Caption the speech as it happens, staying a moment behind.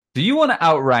Do you want to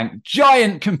outrank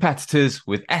giant competitors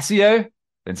with SEO?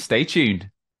 Then stay tuned.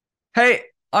 Hey,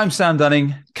 I'm Sam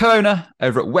Dunning, co-owner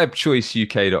over at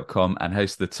webchoiceuk.com and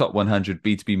host of the top 100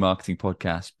 B2B marketing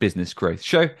podcast, Business Growth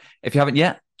Show. If you haven't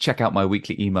yet, check out my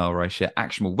weekly email where I share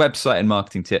actionable website and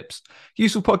marketing tips,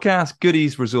 useful podcasts,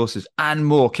 goodies, resources, and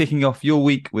more, kicking off your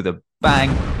week with a bang.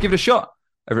 Give it a shot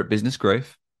over at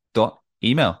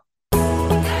businessgrowth.email.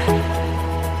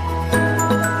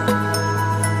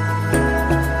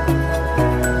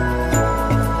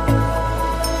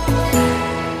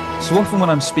 So often when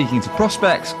I'm speaking to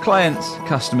prospects, clients,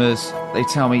 customers, they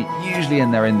tell me usually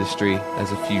in their industry,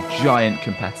 there's a few giant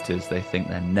competitors they think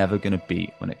they're never going to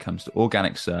beat when it comes to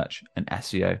organic search and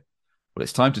SEO. Well,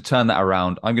 it's time to turn that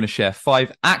around. I'm going to share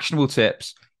 5 actionable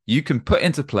tips you can put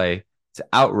into play to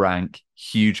outrank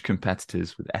huge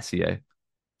competitors with SEO.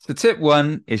 So tip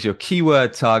 1 is your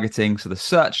keyword targeting. So the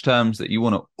search terms that you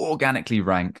want to organically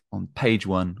rank on page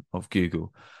 1 of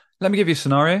Google. Let me give you a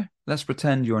scenario. Let's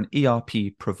pretend you're an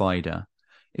ERP provider.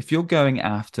 If you're going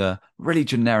after really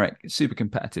generic, super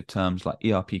competitive terms like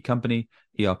ERP company,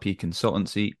 ERP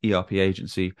consultancy, ERP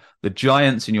agency, the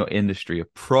giants in your industry are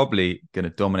probably going to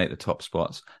dominate the top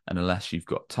spots. And unless you've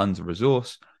got tons of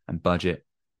resource and budget,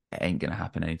 it ain't going to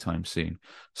happen anytime soon.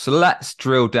 So let's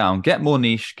drill down, get more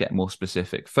niche, get more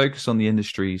specific, focus on the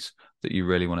industries that you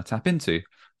really want to tap into.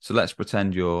 So let's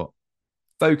pretend your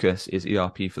focus is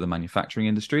ERP for the manufacturing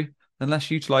industry. Then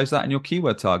let's utilize that in your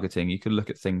keyword targeting. You can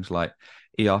look at things like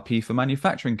ERP for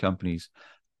manufacturing companies,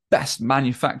 best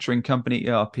manufacturing company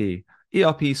ERP,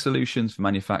 ERP solutions for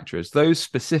manufacturers. Those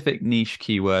specific niche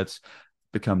keywords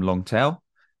become long tail.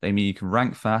 They mean you can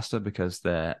rank faster because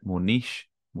they're more niche,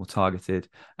 more targeted,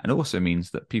 and also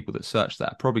means that people that search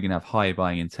that are probably going to have high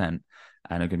buying intent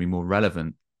and are going to be more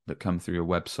relevant that come through your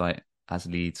website as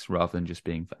leads rather than just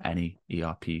being for any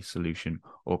ERP solution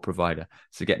or provider.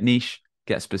 So get niche,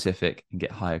 get specific, and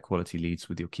get higher quality leads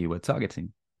with your keyword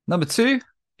targeting. Number 2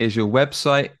 is your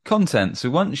website content. So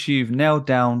once you've nailed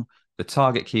down the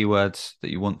target keywords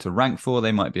that you want to rank for,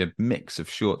 they might be a mix of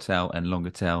short tail and longer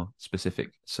tail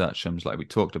specific search terms like we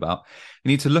talked about. You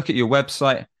need to look at your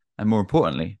website and, more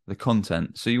importantly, the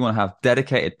content. So you want to have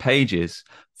dedicated pages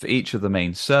for each of the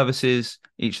main services,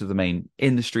 each of the main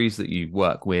industries that you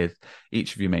work with,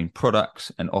 each of your main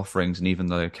products and offerings, and even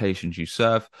the locations you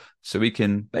serve. So we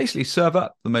can basically serve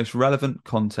up the most relevant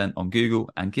content on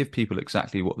Google and give people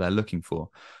exactly what they're looking for.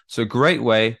 So a great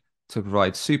way to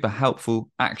provide super helpful,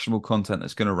 actionable content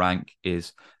that's going to rank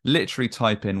is literally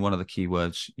type in one of the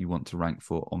keywords you want to rank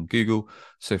for on Google.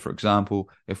 So for example,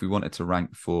 if we wanted to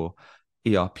rank for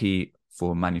ERP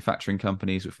for manufacturing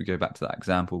companies, if we go back to that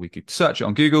example, we could search it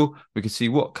on Google. We could see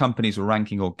what companies were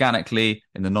ranking organically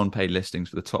in the non-paid listings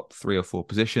for the top 3 or 4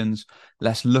 positions.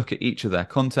 Let's look at each of their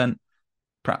content.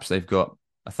 Perhaps they've got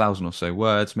 1,000 or so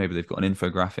words. Maybe they've got an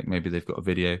infographic. Maybe they've got a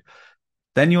video.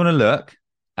 Then you want to look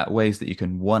at ways that you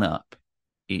can one-up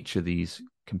each of these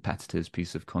competitors'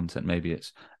 piece of content. Maybe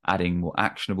it's adding more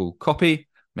actionable copy.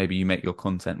 Maybe you make your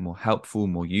content more helpful,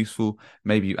 more useful.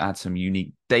 Maybe you add some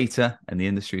unique data in the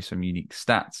industry, some unique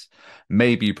stats.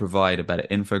 Maybe you provide a better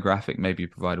infographic. Maybe you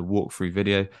provide a walkthrough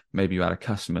video. Maybe you add a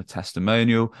customer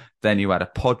testimonial. Then you add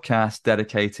a podcast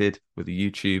dedicated with a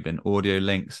YouTube and audio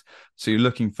links. So you're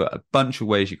looking for a bunch of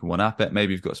ways you can one-up it.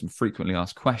 Maybe you've got some frequently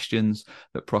asked questions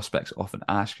that prospects often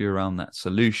ask you around that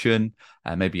solution.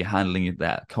 Maybe you're handling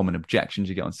that common objections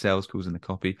you get on sales calls in the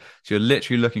copy. So you're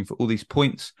literally looking for all these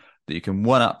points that you can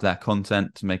one up their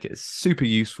content to make it super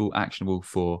useful, actionable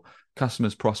for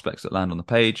customers, prospects that land on the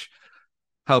page,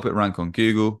 help it rank on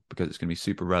Google because it's going to be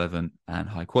super relevant and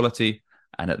high quality.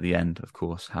 And at the end, of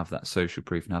course, have that social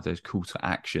proof and have those call to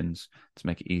actions to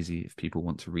make it easy if people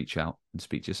want to reach out and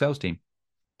speak to your sales team.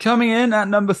 Coming in at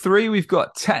number 3, we've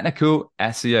got technical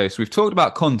SEO. So we've talked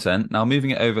about content. Now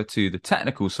moving it over to the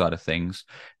technical side of things.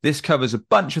 This covers a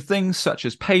bunch of things such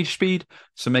as page speed.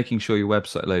 So making sure your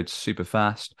website loads super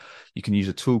fast. You can use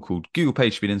a tool called Google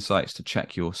Page Speed Insights to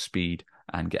check your speed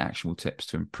and get actionable tips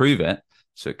to improve it.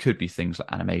 So it could be things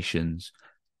like animations,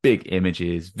 big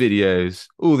images, videos,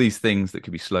 all these things that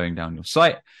could be slowing down your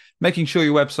site. Making sure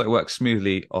your website works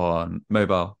smoothly on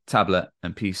mobile, tablet,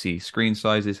 and PC screen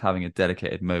sizes. Having a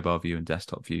dedicated mobile view and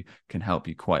desktop view can help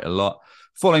you quite a lot.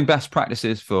 Following best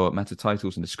practices for meta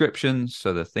titles and descriptions,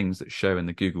 so the things that show in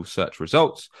the Google search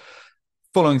results.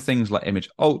 Following things like image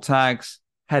alt tags,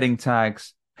 heading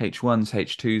tags, H1s,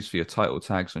 H2s for your title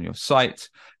tags on your site,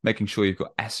 making sure you've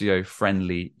got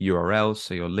SEO-friendly URLs,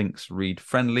 so your links read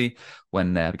friendly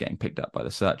when they're getting picked up by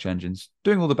the search engines,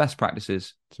 doing all the best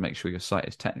practices to make sure your site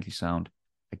is technically sound,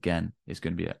 again, is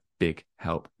going to be a big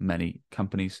help. Many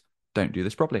companies don't do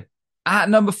this properly. At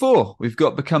number 4, we've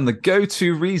got become the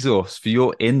go-to resource for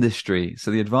your industry.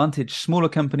 So the advantage smaller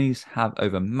companies have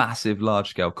over massive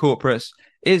large-scale corporates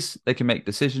is they can make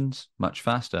decisions much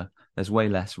faster. There's way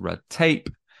less red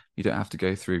tape. You don't have to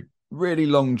go through really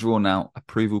long drawn-out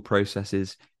approval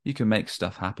processes. You can make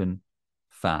stuff happen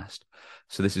fast.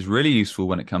 So this is really useful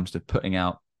when it comes to putting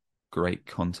out great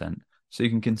content. So you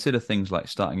can consider things like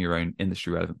starting your own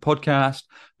industry relevant podcast,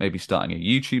 maybe starting a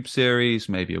YouTube series,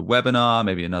 maybe a webinar,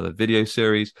 maybe another video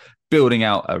series, building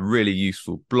out a really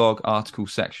useful blog article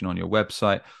section on your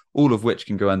website, all of which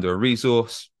can go under a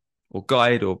resource or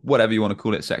guide or whatever you want to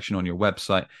call it section on your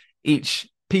website. Each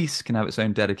piece can have its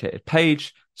own dedicated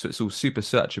page. So it's all super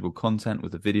searchable content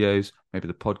with the videos, maybe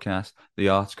the podcast, the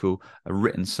article, a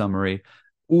written summary,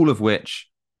 all of which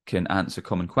can answer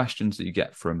common questions that you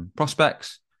get from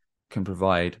prospects, can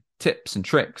provide tips and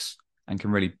tricks, and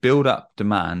can really build up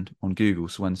demand on Google.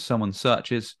 So when someone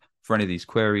searches for any of these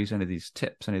queries, any of these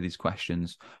tips, any of these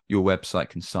questions, your website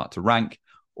can start to rank.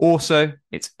 Also,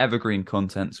 it's evergreen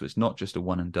content, so it's not just a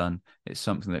one and done. It's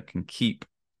something that can keep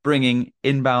bringing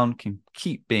inbound, can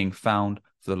keep being found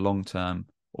for the long term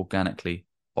organically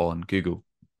on Google.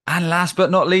 And last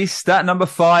but not least, at number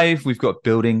 5, we've got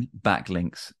building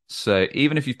backlinks. So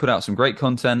even if you've put out some great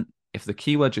content, if the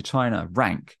keywords you're trying to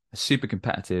rank are super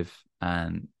competitive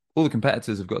and all the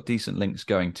competitors have got decent links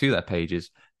going to their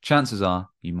pages, chances are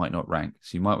you might not rank.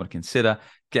 So you might want to consider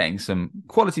getting some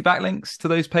quality backlinks to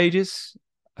those pages.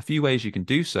 A few ways you can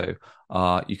do so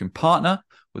are you can partner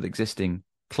with existing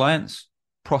clients,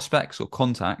 prospects, or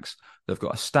contacts that have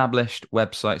got established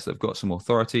websites that have got some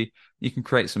authority. You can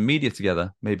create some media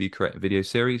together. Maybe you create a video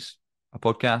series, a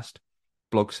podcast,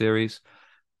 blog series.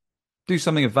 Do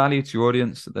something of value to your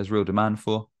audience that there's real demand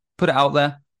for. Put it out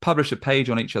there, publish a page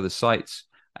on each other's sites,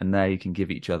 and there you can give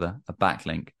each other a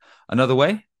backlink. Another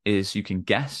way is you can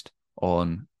guest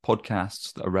on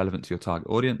podcasts that are relevant to your target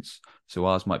audience. So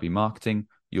ours might be marketing,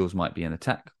 yours might be in the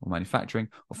tech or manufacturing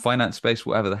or finance space,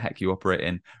 whatever the heck you operate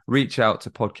in. Reach out to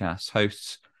podcast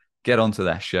hosts, get onto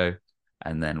their show,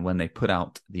 and then when they put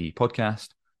out the podcast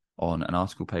on an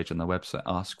article page on their website,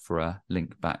 ask for a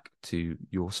link back to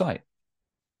your site.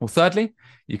 Or thirdly,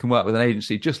 you can work with an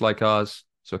agency just like ours,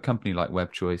 so a company like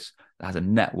WebChoice that has a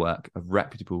network of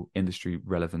reputable industry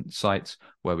relevant sites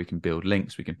where we can build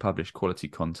links, we can publish quality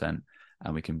content,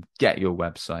 and we can get your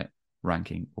website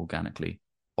ranking organically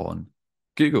on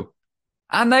Google.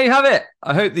 And there you have it.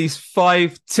 I hope these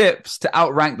 5 tips to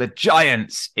outrank the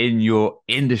giants in your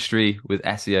industry with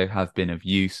SEO have been of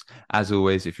use. As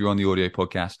always, if you're on the audio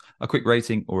podcast, a quick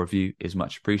rating or review is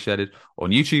much appreciated. On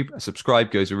YouTube, a subscribe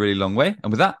goes a really long way.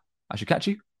 And with that, I shall catch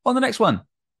you on the next one.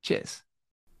 Cheers.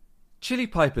 Chili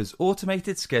Piper's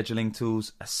automated scheduling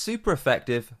tools are super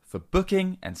effective for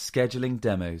booking and scheduling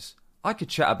demos. I could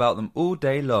chat about them all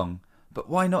day long, but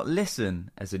why not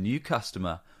listen as a new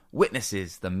customer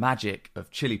witnesses the magic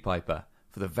of Chili Piper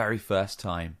for the very first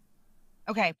time?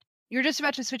 Okay, you're just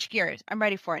about to switch gears. I'm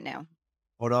ready for it now.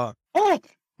 Hold on. Oh,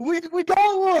 we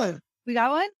got one. We got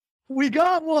one? We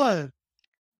got one.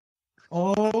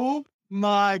 Oh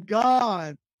my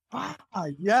God. Ah,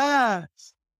 yes.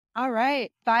 All right.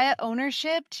 Via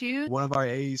ownership to... One of our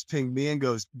A's pinged me and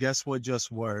goes, guess what just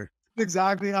worked?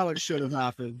 Exactly how it should have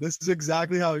happened. This is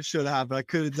exactly how it should have happened. I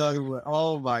could have done it with,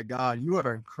 oh my God, you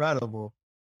are incredible.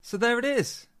 So there it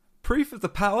is. Proof of the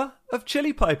power of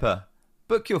Chili Piper.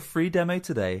 Book your free demo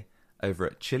today over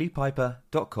at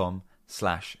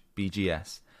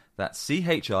chilipiper.com/BGS. That's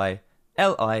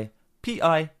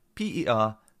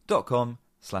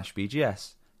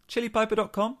CHILIPIPER.com/BGS.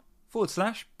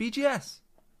 chilipiper.com/BGS.